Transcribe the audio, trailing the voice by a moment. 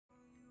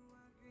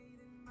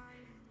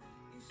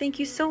Thank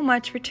you so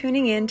much for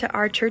tuning in to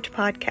our church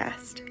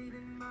podcast.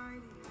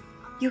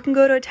 You can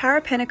go to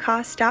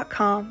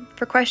atarapentecost.com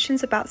for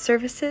questions about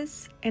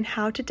services and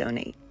how to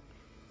donate.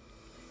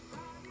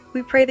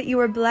 We pray that you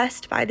are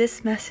blessed by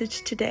this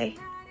message today.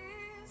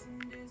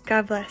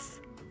 God bless.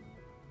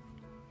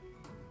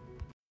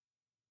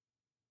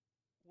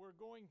 We're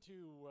going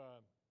to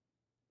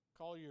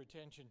call your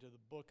attention to the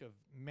book of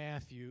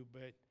Matthew,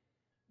 but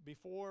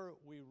before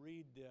we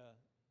read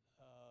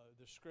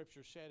the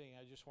scripture setting,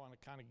 I just want to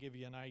kind of give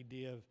you an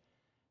idea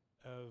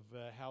of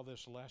how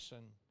this lesson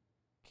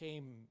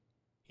came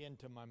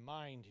into my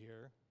mind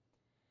here.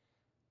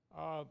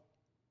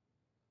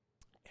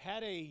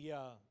 Had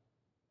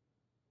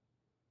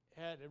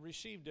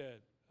received a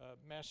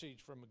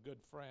message from a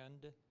good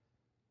friend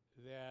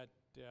that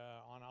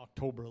on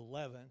October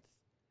 11th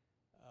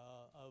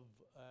of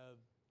a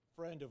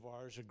friend of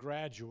ours, a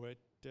graduate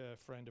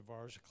friend of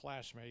ours, a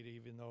classmate,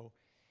 even though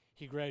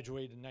he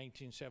graduated in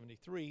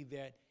 1973,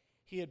 that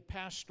he had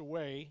passed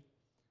away.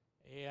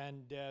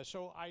 And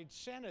so I'd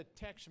sent a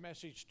text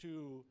message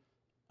to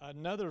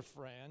another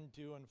friend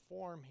to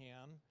inform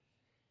him.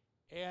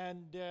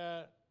 And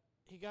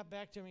he got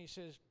back to me, he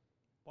says,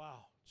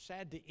 wow,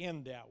 sad to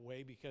end that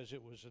way because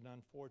it was an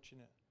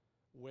unfortunate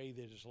way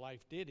that his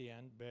life did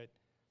end. But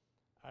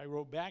I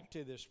wrote back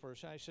to this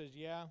person, I said,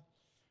 yeah.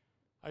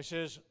 I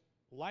says,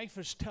 life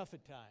is tough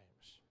at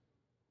times.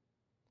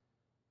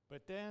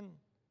 But then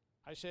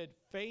I said,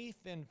 faith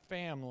and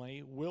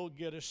family will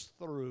get us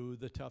through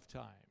the tough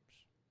times.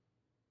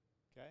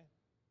 Okay?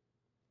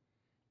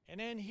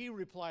 And then he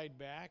replied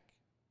back,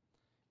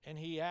 and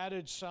he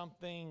added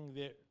something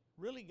that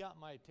really got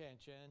my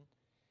attention.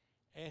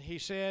 And he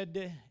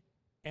said,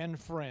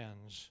 and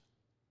friends.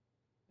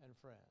 And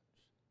friends.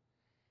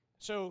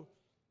 So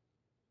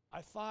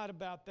I thought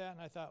about that,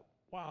 and I thought,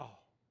 wow,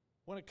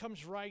 when it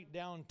comes right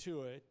down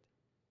to it,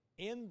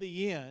 in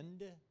the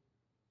end,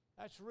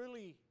 that's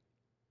really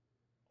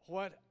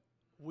what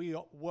we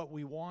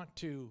want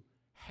to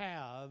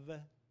have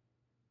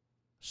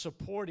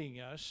supporting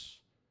us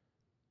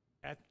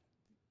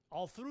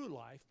all through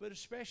life, but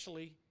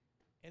especially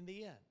in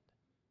the end.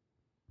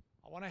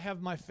 I want to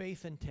have my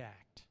faith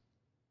intact.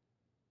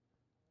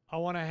 I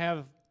want to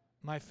have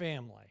my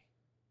family.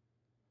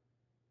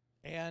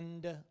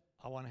 And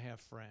I want to have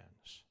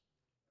friends.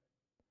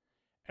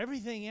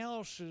 Everything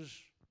else is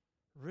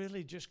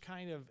really just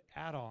kind of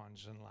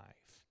add-ons in life.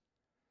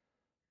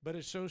 But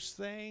it's those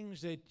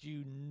things that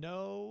you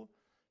know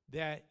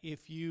that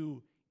if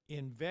you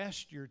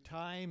invest your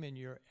time and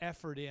your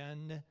effort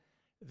in,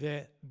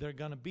 that they're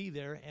going to be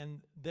there. And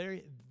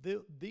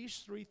these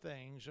three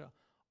things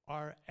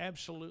are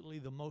absolutely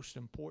the most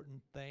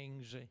important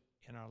things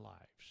in our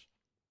lives.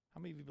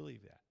 How many of you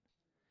believe that?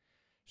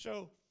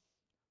 So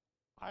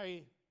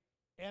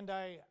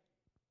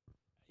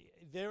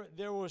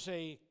there was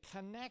a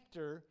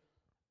connector,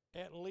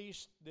 at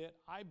least that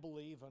I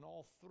believe, in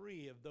all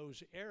three of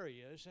those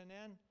areas. And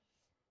then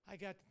I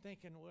got to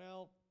thinking,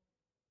 well,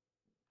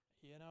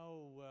 you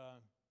know,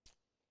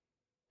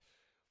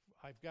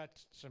 I've got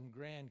some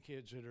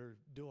grandkids that are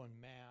doing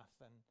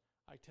math, and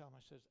I tell them,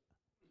 I says,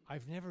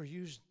 I've never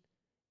used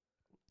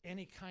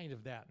any kind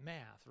of that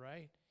math,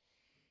 right?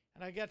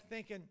 And I got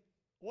thinking,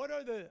 what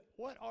are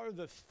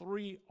the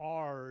three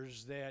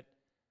R's that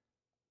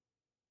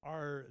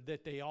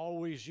they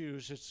always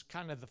use? It's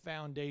kind of the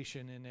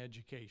foundation in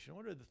education.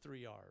 What are the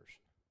three R's?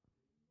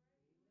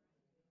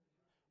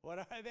 What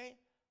are they?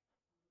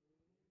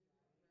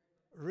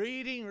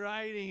 Reading,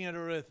 writing, and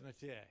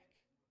arithmetic,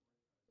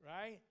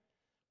 right?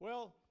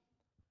 Well,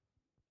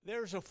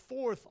 there's a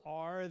fourth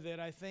R that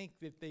I think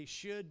that they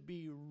should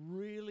be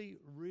really,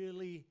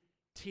 really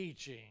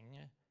teaching,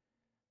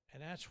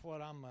 and that's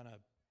what I'm going to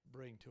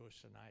bring to us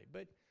tonight.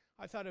 But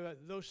I thought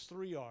about those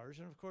three R's,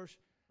 and of course,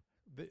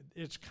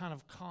 it's kind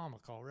of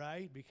comical,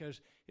 right?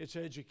 Because it's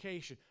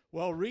education.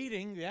 Well,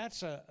 reading,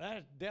 that's an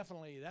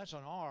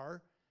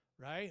R,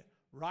 right?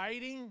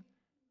 Writing,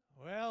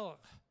 well,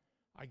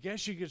 I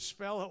guess you could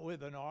spell it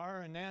with an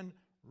R. And then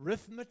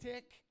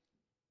arithmetic,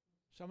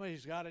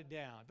 somebody's got it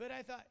down. But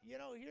I thought,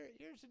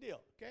 here's the deal,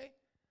 okay?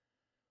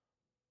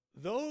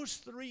 Those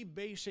three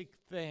basic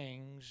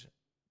things,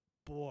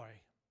 boy,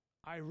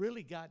 I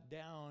really got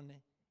down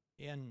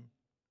in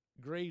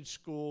grade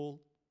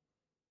school.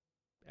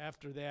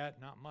 After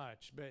that, not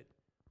much, but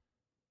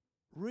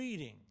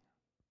reading.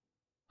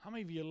 How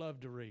many of you love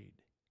to read?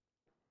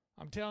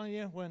 I'm telling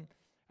you,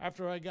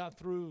 after I got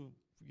through,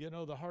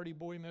 the Hardy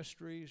Boy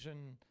mysteries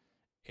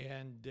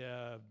and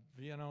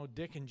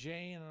Dick and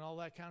Jane and all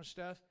that kind of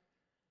stuff,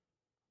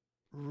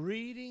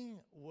 reading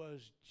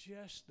was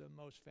just the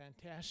most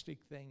fantastic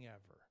thing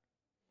ever.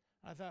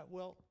 I thought,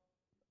 well,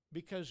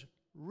 because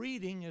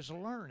reading is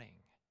learning.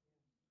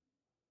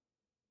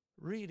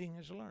 Reading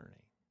is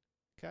learning,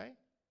 okay?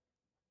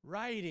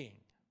 Writing,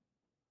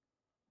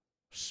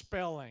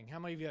 spelling. How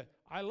many of you?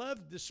 I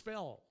love to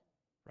spell,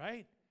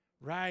 right?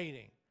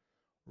 Writing.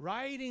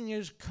 Writing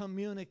is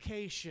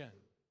communication.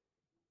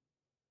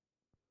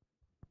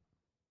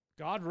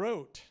 God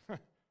wrote,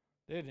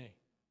 didn't he?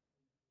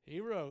 He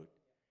wrote.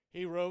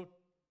 He wrote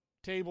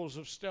tables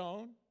of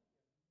stone,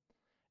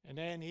 and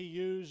then he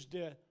used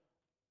a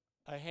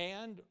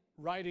hand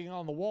writing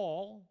on the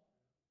wall,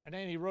 and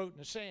then he wrote in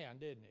the sand,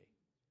 didn't he?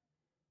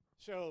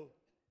 So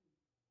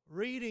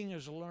reading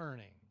is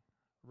learning.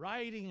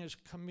 Writing is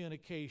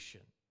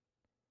communication.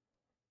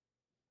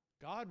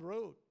 God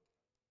wrote.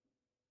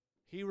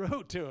 He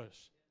wrote to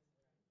us.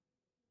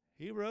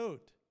 He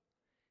wrote.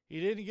 He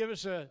didn't give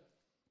us an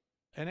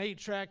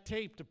 8-track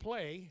tape to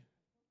play.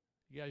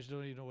 You guys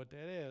don't even know what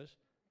that is.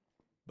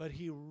 But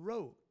he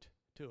wrote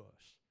to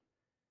us.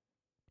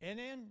 And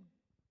then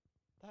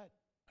that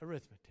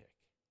arithmetic.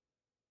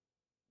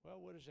 Well,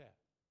 what is that?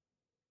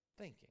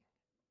 Thinking.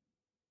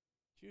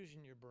 It's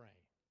using your brain.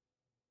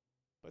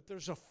 But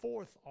there's a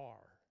fourth R.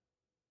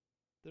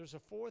 There's a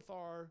fourth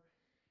R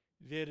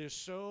that is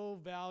so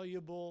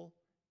valuable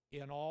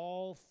in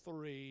all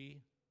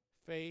three: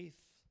 faith,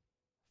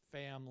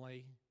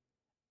 family,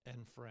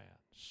 and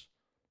friends.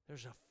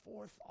 There's a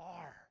fourth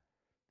R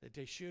that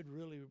they should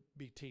really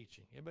be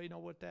teaching. Anybody know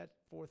what that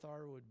fourth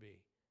R would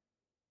be?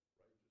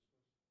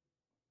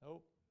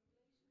 Nope.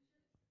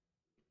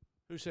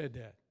 Who said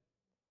that?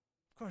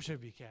 Of course it'd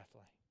be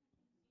Kathleen.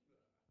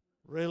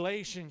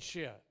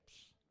 Relationships.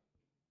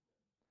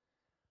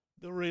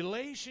 The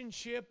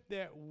relationship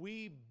that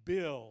we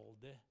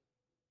build,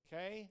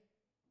 okay,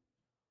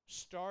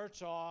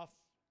 starts off,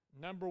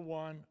 number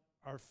one,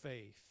 our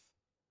faith.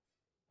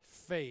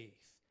 Faith.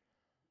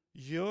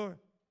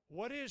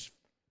 What is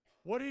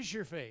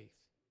your faith?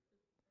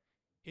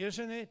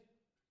 Isn't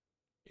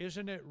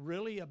it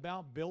really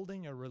about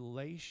building a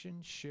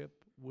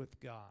relationship with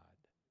God?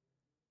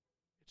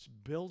 It's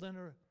building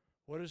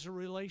what is a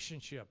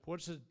relationship?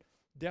 What's the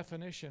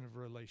definition of a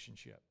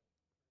relationship?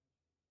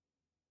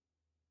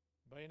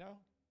 Anybody know?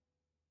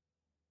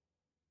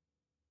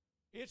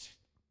 It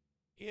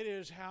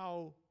is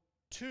how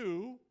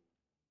two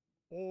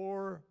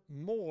or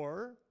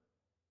more,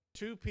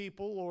 two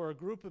people or a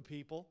group of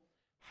people,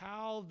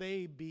 how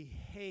they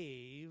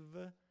behave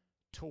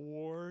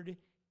toward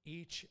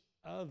each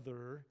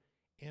other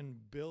in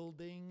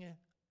building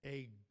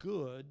a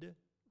good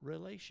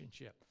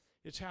relationship.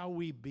 It's how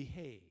we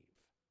behave.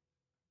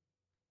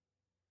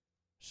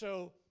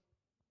 So,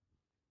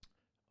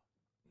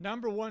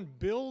 number one,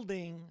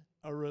 building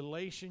a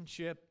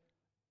relationship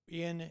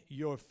in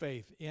your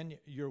faith, in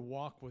your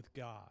walk with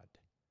God.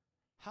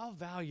 How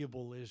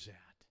valuable is that?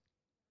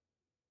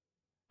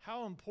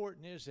 How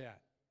important is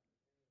that?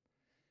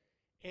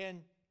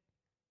 And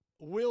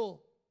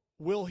will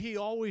He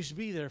always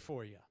be there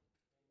for you?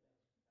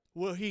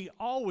 Will He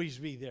always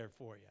be there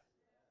for you?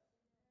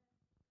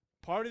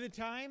 Part of the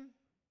time?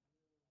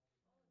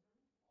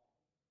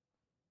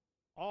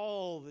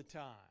 All the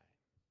time.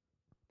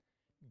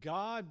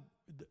 God,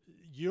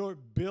 your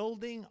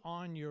building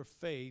on your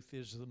faith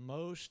is the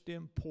most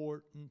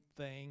important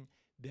thing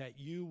that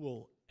you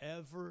will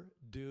ever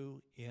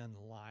do in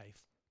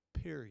life,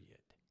 period.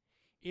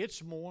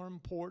 It's more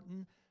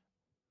important,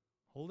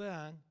 hold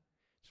on,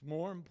 it's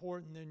more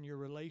important than your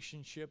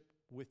relationship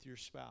with your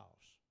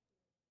spouse.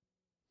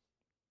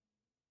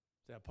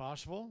 Is that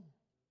possible?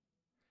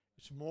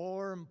 It's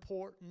more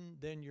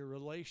important than your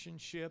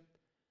relationship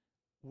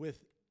with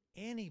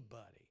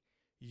anybody.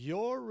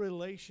 Your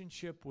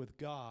relationship with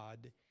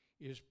God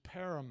is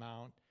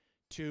paramount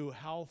to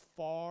how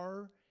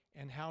far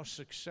and how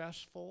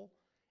successful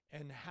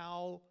and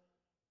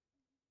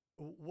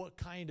what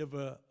kind of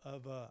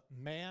a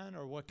man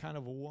or what kind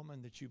of a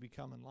woman that you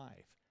become in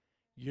life.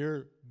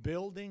 You're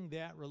building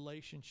that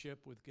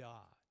relationship with God.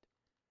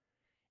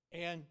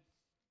 And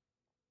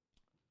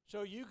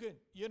so you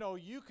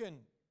can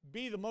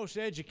be the most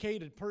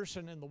educated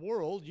person in the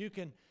world. You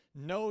can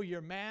know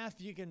your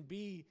math. You can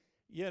be,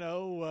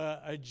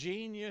 a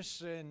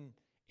genius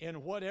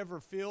in whatever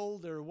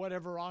field or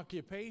whatever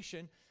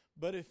occupation.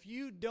 But if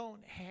you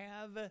don't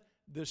have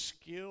the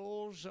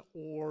skills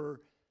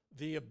or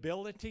the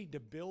ability to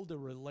build a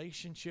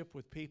relationship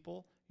with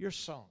people, you're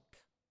sunk.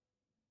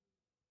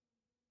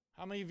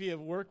 How many of you have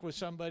worked with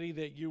somebody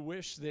that you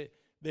wish that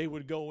they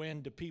would go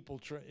into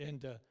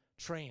into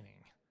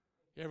training?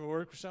 You ever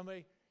work with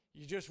somebody?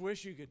 You just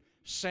wish you could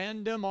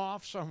send them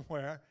off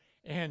somewhere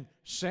and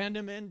send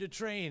them into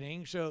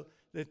training so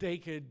that they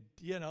could,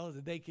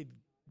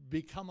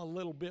 become a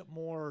little bit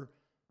more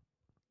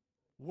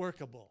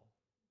workable.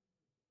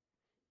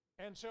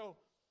 And so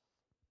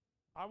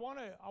I want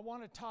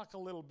to talk a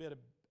little bit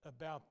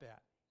about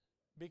that,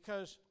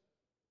 because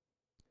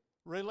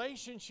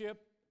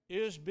relationship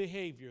is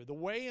behavior, the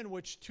way in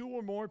which two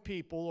or more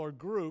people or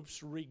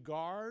groups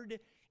regard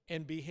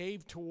and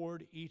behave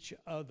toward each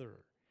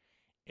other.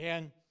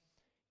 And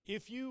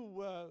if you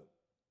would,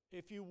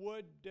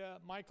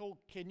 Michael,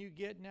 can you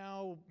get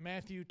now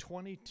Matthew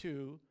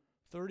 22,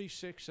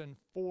 36 and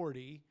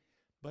 40?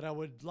 But I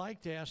would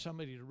like to ask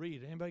somebody to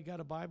read. Anybody got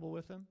a Bible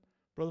with them?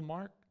 Brother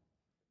Mark?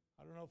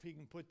 I don't know if he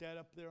can put that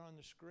up there on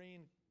the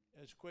screen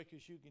as quick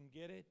as you can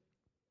get it.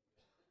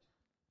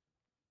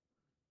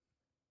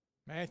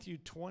 Matthew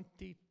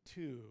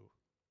 22,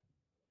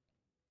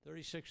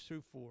 36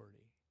 through 40.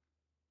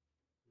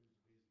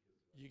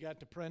 You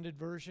got the printed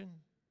version?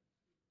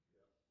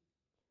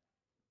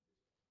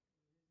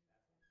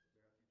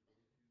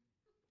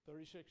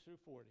 36 through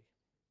 40.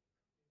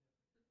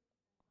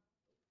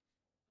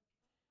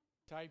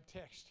 Type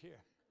text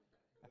here.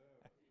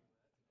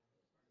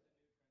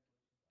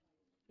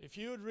 If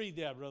you would read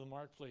that, Brother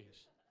Mark,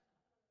 please.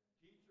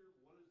 Teacher,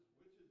 which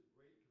is the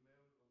great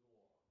commandment of the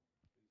law? They said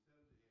unto him,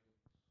 You shall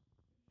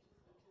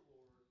love the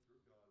Lord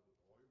your God with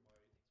all your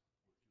might,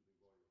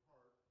 with all your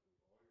heart, with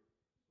all your soul, and with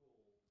all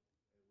your mind.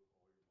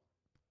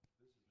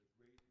 This is the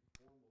great and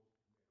foremost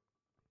commandment.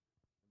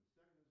 And the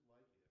second is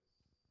like it. You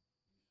shall love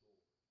your neighbor. The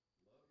second is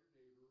the last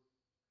one. This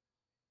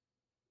advantage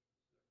of this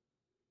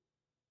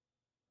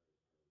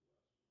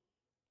very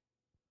dim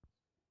light,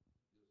 as we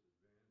talked about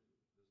before.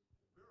 Okay,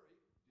 where was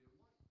I? Let me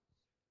see.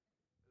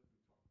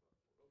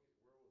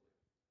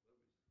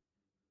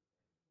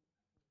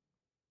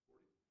 40? All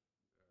right.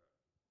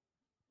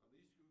 On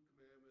these two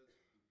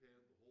commandments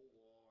depend the whole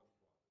law and the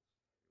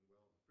prophets. And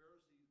while the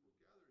Pharisees were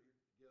gathered here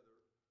together,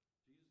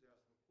 Jesus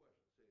asked them a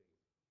question, saying,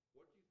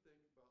 What do you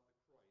think about the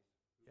Christ?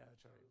 Yeah,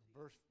 that's right.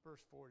 Verse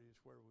 40 is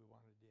where we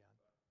wanted to end.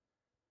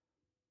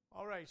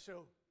 All right,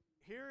 so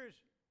here's,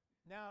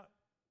 now,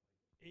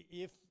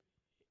 if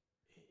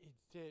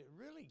to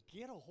really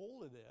get a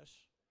hold of this,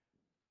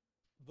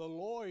 the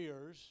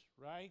lawyers,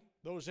 right,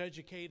 those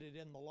educated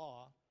in the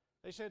law,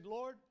 they said,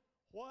 Lord,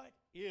 what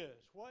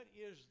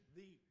is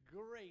the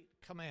great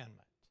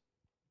commandment?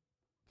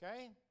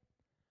 Okay?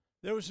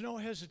 There was no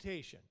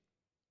hesitation.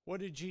 What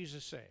did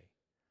Jesus say?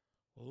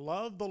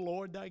 Love the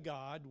Lord thy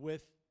God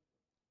with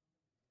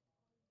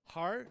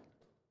heart,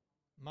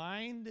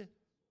 mind,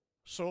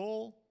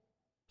 soul,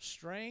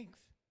 strength.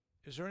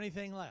 Is there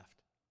anything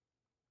left?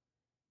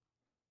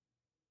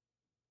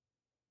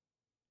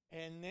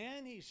 And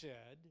then he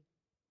said,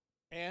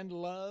 and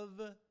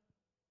love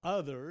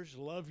others,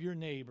 love your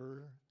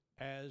neighbor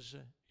as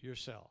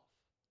yourself.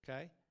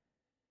 Okay?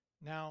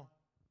 Now,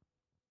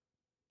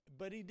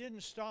 but he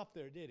didn't stop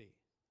there, did he?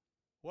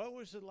 What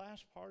was the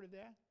last part of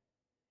that?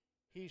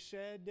 He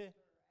said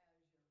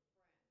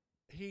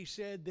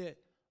that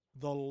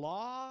the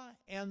law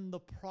and the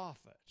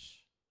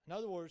prophets. In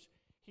other words,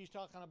 he's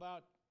talking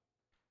about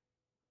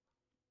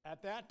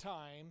at that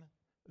time,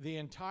 the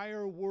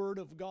entire Word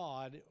of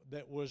God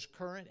that was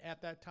current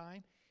at that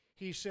time.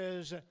 He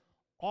says,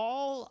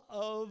 all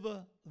of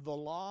the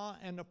law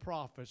and the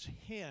prophets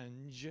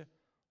hinge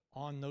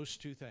on those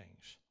two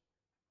things.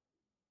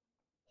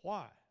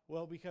 Why?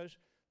 Well, because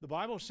the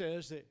Bible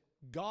says that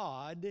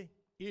God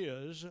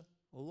is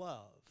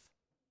love.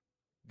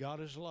 God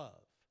is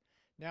love.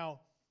 Now,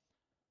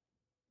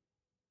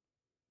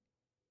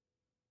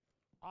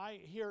 I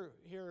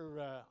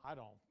don't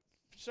know,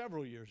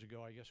 several years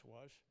ago, I guess it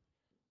was,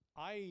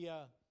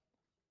 I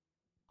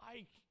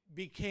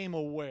became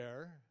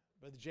aware,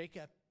 Brother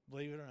Jacob,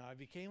 believe it or not, I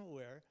became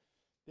aware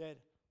that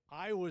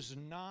I was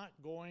not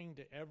going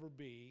to ever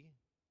be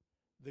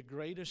the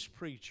greatest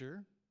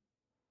preacher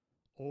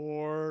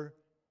or,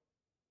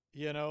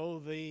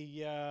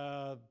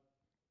 the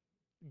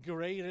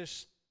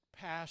greatest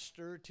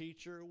pastor,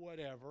 teacher,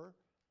 whatever.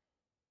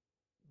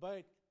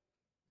 But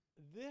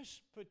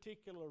this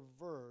particular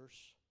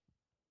verse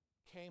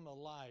came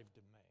alive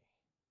to me.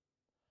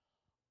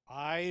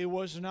 I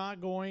was not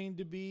going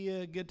to be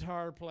a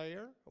guitar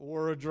player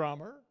or a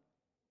drummer.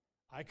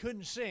 I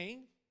couldn't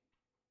sing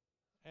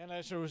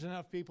unless there was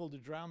enough people to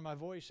drown my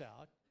voice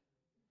out.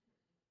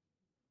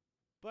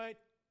 But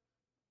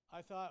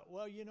I thought,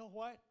 well, you know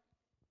what?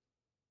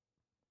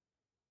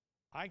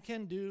 I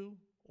can do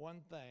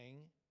one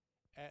thing,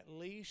 at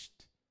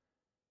least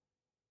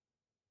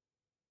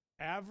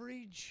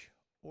average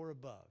or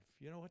above.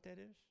 You know what that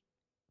is?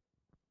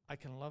 I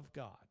can love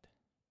God.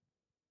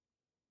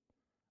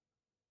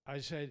 I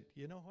said,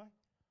 you know what?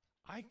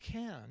 I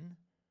can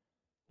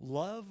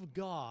love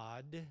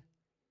God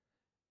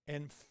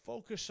and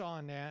focus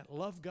on that,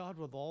 love God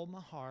with all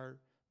my heart,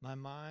 my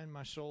mind,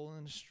 my soul,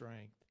 and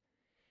strength.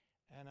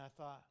 And I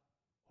thought,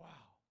 wow.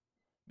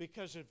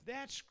 Because if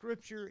that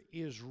scripture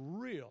is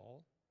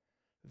real,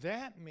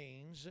 that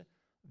means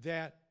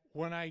that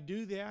when I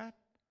do that,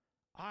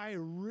 I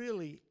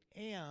really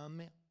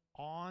am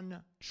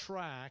on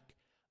track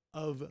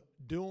of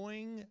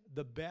doing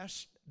the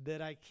best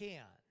that I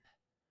can.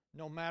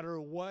 No matter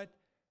what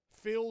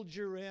field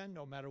you're in,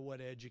 no matter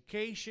what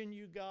education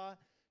you got,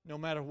 no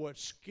matter what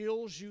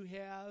skills you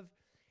have,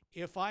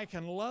 if I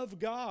can love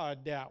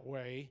God that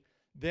way,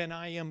 then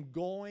I am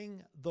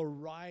going the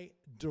right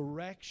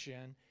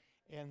direction,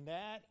 and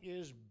that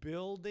is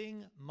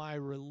building my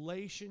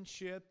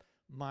relationship,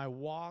 my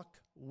walk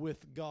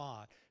with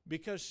God.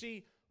 Because,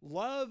 see,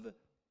 love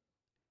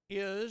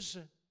is,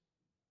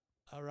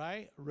 all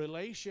right,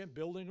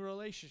 building a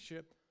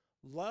relationship.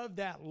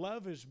 That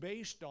love is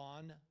based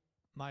on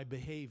my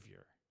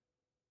behavior.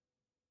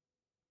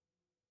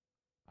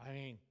 I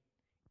mean,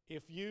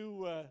 if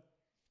you,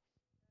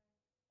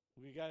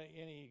 we got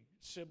any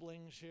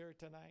siblings here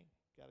tonight?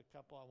 Got a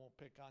couple, I won't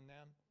pick on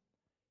them.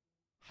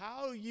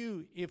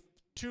 If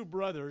two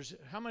brothers,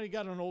 how many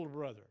got an older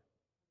brother?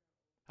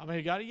 How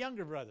many got a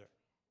younger brother?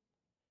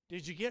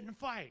 Did you get in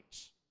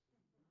fights?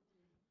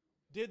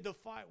 Did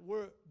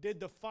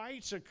the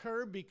fights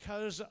occur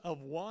because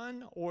of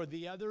one or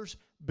the other's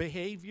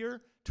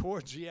behavior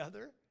towards the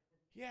other?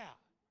 Yeah.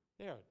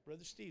 There,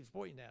 Brother Steve's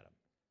pointing at him.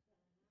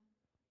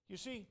 You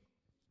see,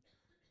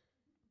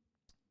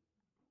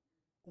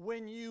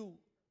 when you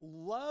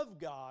love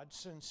God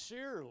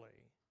sincerely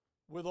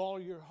with all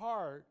your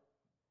heart,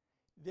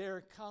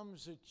 there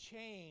comes a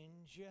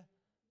change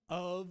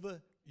of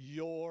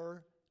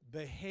your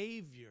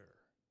behavior.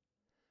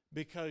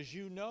 Because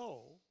you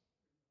know,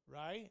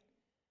 right?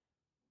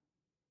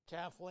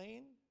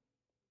 Kathleen,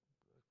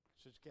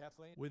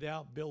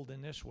 without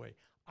building this way.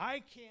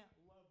 I can't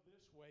love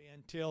this way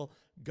until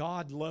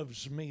God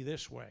loves me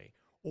this way,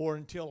 or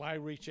until I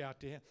reach out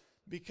to Him.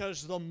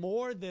 Because the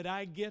more that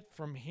I get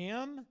from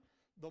Him,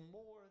 the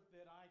more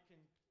that I can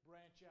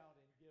branch out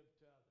and give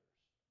to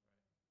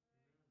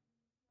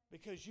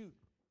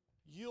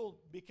others.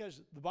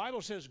 Because the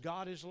Bible says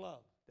God is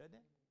love, doesn't it?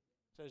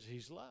 It says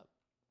He's love.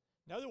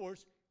 In other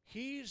words,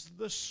 He's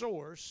the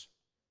source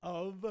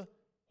of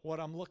what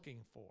I'm looking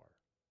for.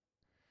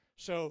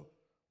 So,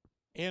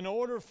 in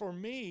order for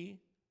me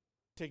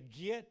to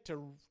get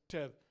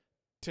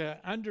to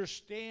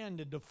understand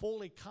and to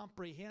fully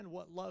comprehend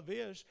what love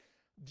is,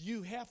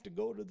 you have to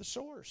go to the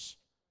source,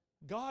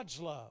 God's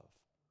love.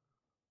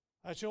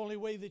 That's the only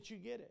way that you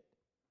get it.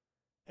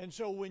 And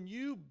so when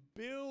you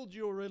build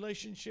your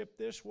relationship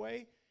this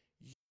way,